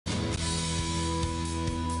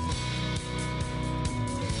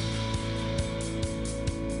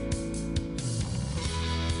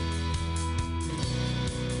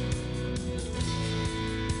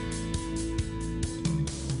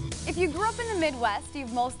you grew up in the Midwest,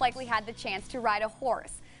 you've most likely had the chance to ride a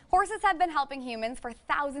horse. Horses have been helping humans for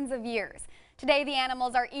thousands of years. Today, the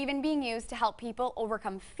animals are even being used to help people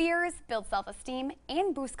overcome fears, build self-esteem,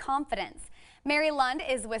 and boost confidence. Mary Lund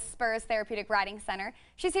is with SPURS Therapeutic Riding Center.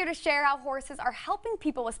 She's here to share how horses are helping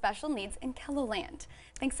people with special needs in KELOLAND.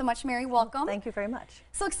 Thanks so much, Mary. Welcome. Thank you very much.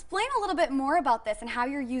 So explain a little bit more about this and how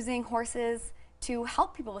you're using horses to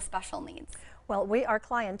help people with special needs. Well, our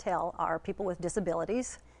clientele are people with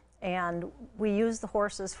disabilities, and we use the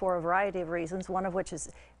horses for a variety of reasons, one of which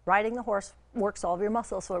is riding the horse works all of your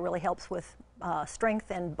muscles, so it really helps with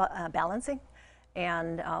strength and balancing,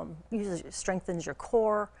 and strengthens your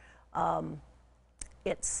core.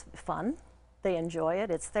 It's fun. They enjoy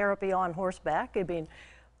it. It's therapy on horseback. I mean,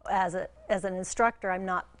 as an instructor, I'm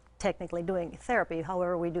not technically doing therapy.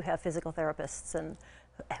 However, we do have physical therapists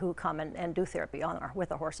who come and do therapy with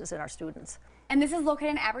the horses and our students. And this is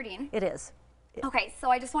located in Aberdeen? It is. Okay, so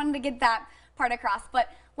I just wanted to get that part across, but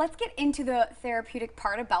let's get into the therapeutic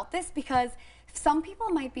part about this, because some people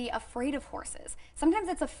might be afraid of horses. Sometimes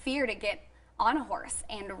it's a fear to get on a horse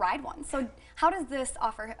and ride one. So how does this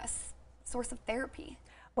offer a source of therapy?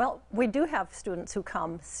 Well, we do have students who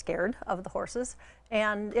come scared of the horses,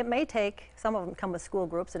 and it may take, some of them come with school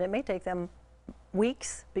groups, and it may take them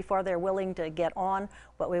weeks before they're willing to get on,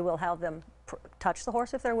 but we will have them touch the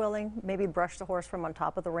horse if they're willing, maybe brush the horse from on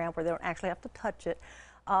top of the ramp where they don't actually have to touch it.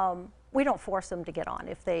 We don't force them to get on.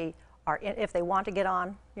 If they want to get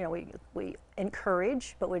on, you know, we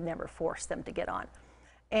encourage, but we never force them to get on.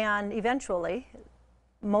 And eventually,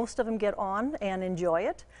 most of them get on and enjoy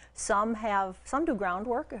it. Some do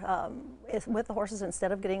groundwork with the horses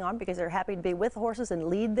instead of getting on, because they're happy to be with the horses and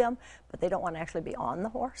lead them, but they don't want to actually be on the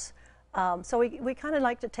horse. So we kind of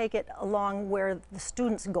like to take it along where the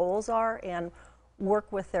students' goals are and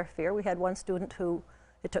work with their fear. We had one student who,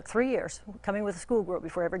 it took 3 years coming with a school group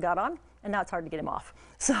before he ever got on, and now it's hard to get him off.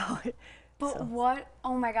 What,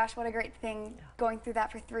 oh my gosh, what a great thing, going through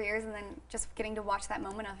that for 3 years and then just getting to watch that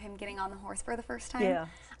moment of him getting on the horse for the first time. Yeah.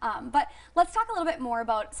 But let's talk a little bit more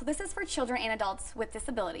about, so this is for children and adults with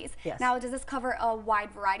disabilities. Yes. Now, does this cover a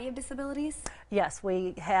wide variety of disabilities? Yes,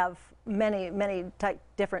 we have many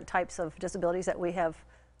different types of disabilities that we have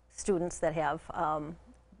students that have.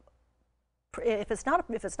 If it's not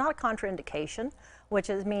a contraindication, which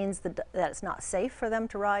means that it's not safe for them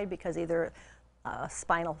to ride because either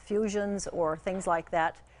spinal fusions or things like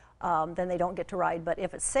that, then they don't get to ride. But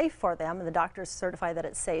if it's safe for them and the doctors certify that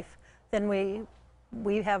it's safe, then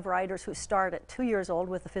we have riders who start at 2 years old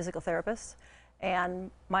with a physical therapist. And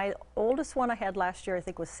my oldest one I had last year, I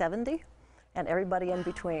think, was 70, and everybody in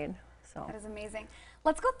between. So that is amazing.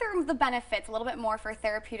 Let's go through the benefits a little bit more for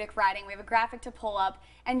therapeutic riding. We have a graphic to pull up,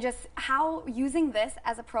 and just how using this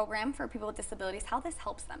as a program for people with disabilities, how this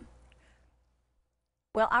helps them.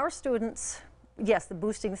 Well, our students, yes, the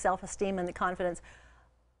boosting self-esteem and the confidence,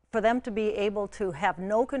 for them to be able to have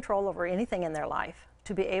no control over anything in their life,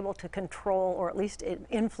 to be able to control or at least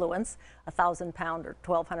influence a 1,000-pound or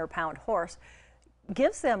 1,200-pound horse,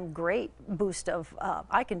 gives them great boost of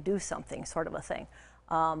I can do something sort of a thing.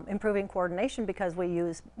 Improving coordination, because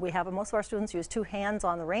most of our students use 2 hands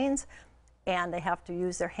on the reins, and they have to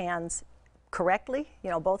use their hands correctly,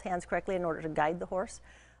 both hands correctly in order to guide the horse.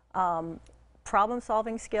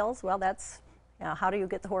 Problem-solving skills, well, that's how do you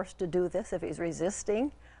get the horse to do this if he's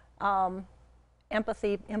resisting?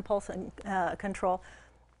 Empathy, impulse control.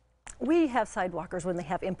 We have sidewalkers when they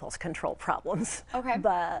have impulse control problems. Okay.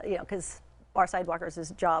 But, because our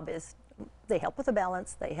sidewalkers' job is they help with the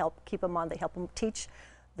balance, they help keep them on, they help them teach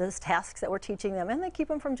those tasks that we're teaching them, and they keep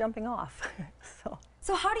them from jumping off.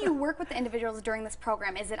 So how do you work with the individuals during this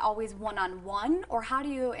program? Is it always one-on-one, or how do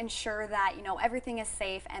you ensure that everything is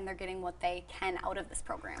safe and they're getting what they can out of this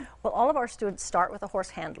program? Well, all of our students start with a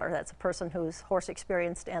horse handler. That's a person who's horse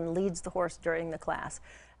experienced and leads the horse during the class.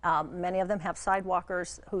 Many of them have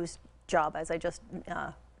sidewalkers whose job, as I just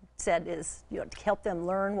said, is to help them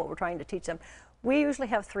learn what we're trying to teach them. We usually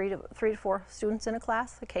have 3 to 4 students in a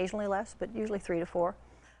class, occasionally less, but usually 3 to 4.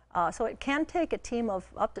 So it can take a team of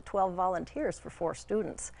up to 12 volunteers for 4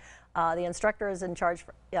 students. The instructor is in charge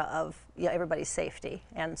of everybody's safety,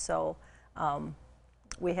 and so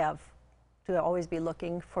we have to always be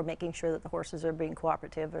looking for making sure that the horses are being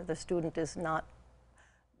cooperative, or the student is not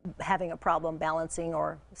having a problem balancing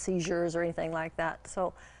or seizures or anything like that.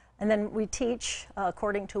 So, and then we teach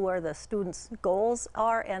according to where the students' goals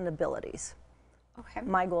are and abilities. Okay.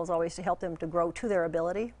 My goal is always to help them to grow to their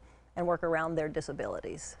ability and work around their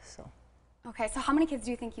disabilities. So. Okay, so how many kids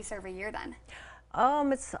do you think you serve a year then?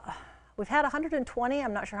 We've had 120.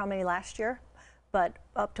 I'm not sure how many last year, but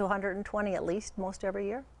up to 120 at least most every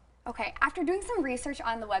year. Okay, after doing some research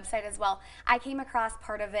on the website as well, I came across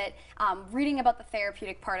part of it, reading about the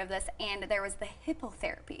therapeutic part of this, and there was the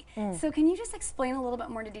hippotherapy. So can you just explain a little bit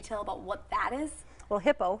more into detail about what that is? Well,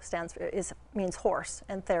 hippo means horse,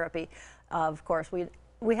 and therapy. Of course,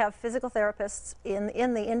 we have physical therapists.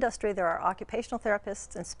 In the industry, there are occupational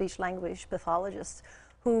therapists and speech-language pathologists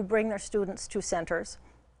who bring their students to centers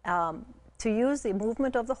to use the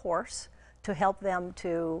movement of the horse to help them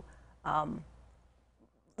to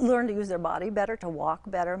learn to use their body better, to walk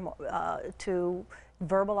better, to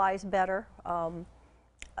verbalize better,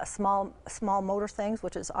 small motor things,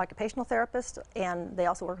 which is occupational therapists, and they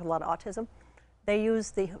also work with a lot of autism. They use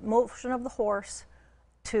the motion of the horse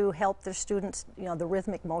to help their students, the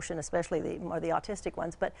rhythmic motion, especially the autistic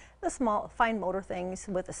ones, but the small, fine motor things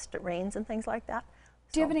with the reins and things like that.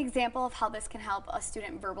 Do you have an example of how this can help a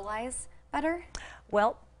student verbalize better?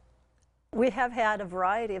 Well, we have had a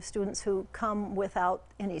variety of students who come without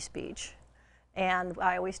any speech, and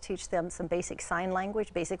I always teach them some basic sign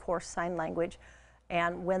language, basic horse sign language,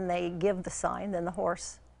 and when they give the sign, then the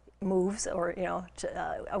horse moves, or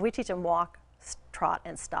we teach them walk, trot,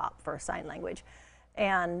 and stop for sign language.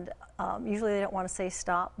 And usually they don't want to say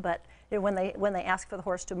stop, but when they ask for the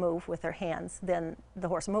horse to move with their hands, then the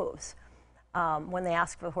horse moves. When they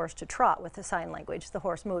ask for the horse to trot with the sign language, the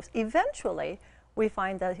horse moves. Eventually, we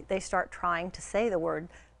find that they start trying to say the word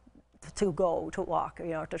to go, to walk,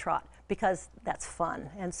 to trot, because that's fun,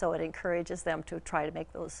 and so it encourages them to try to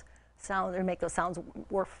make those sounds, or make those sounds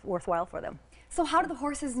worthwhile for them. So how do the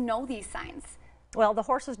horses know these signs? Well, the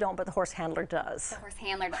horses don't, but the horse handler does. The horse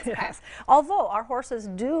handler does. Yes. Although our horses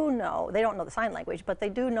do know, they don't know the sign language, but they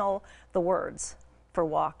do know the words for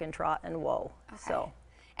walk and trot and whoa. Okay. So.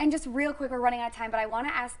 And just real quick, we're running out of time, but I want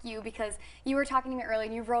to ask you, because you were talking to me earlier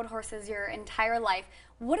and you've rode horses your entire life.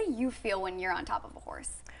 What do you feel when you're on top of a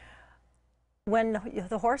horse? When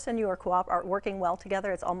the horse and you are working well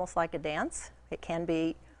together, it's almost like a dance. It can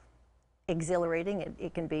be exhilarating,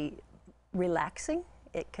 it can be relaxing,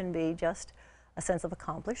 it can be just a sense of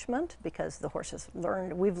accomplishment because the horse has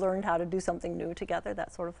we've learned how to do something new together,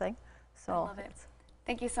 that sort of thing. So I love it.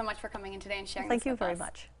 Thank you so much for coming in today and sharing Thank this with you very us.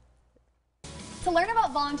 much. To learn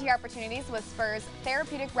about volunteer opportunities with SPURS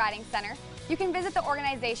Therapeutic Riding Center, you can visit the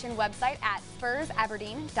organization website at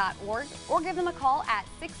spursaberdeen.org or give them a call at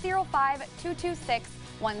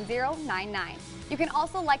 605-226-1099. You can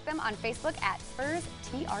also like them on Facebook at SPURS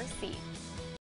TRC.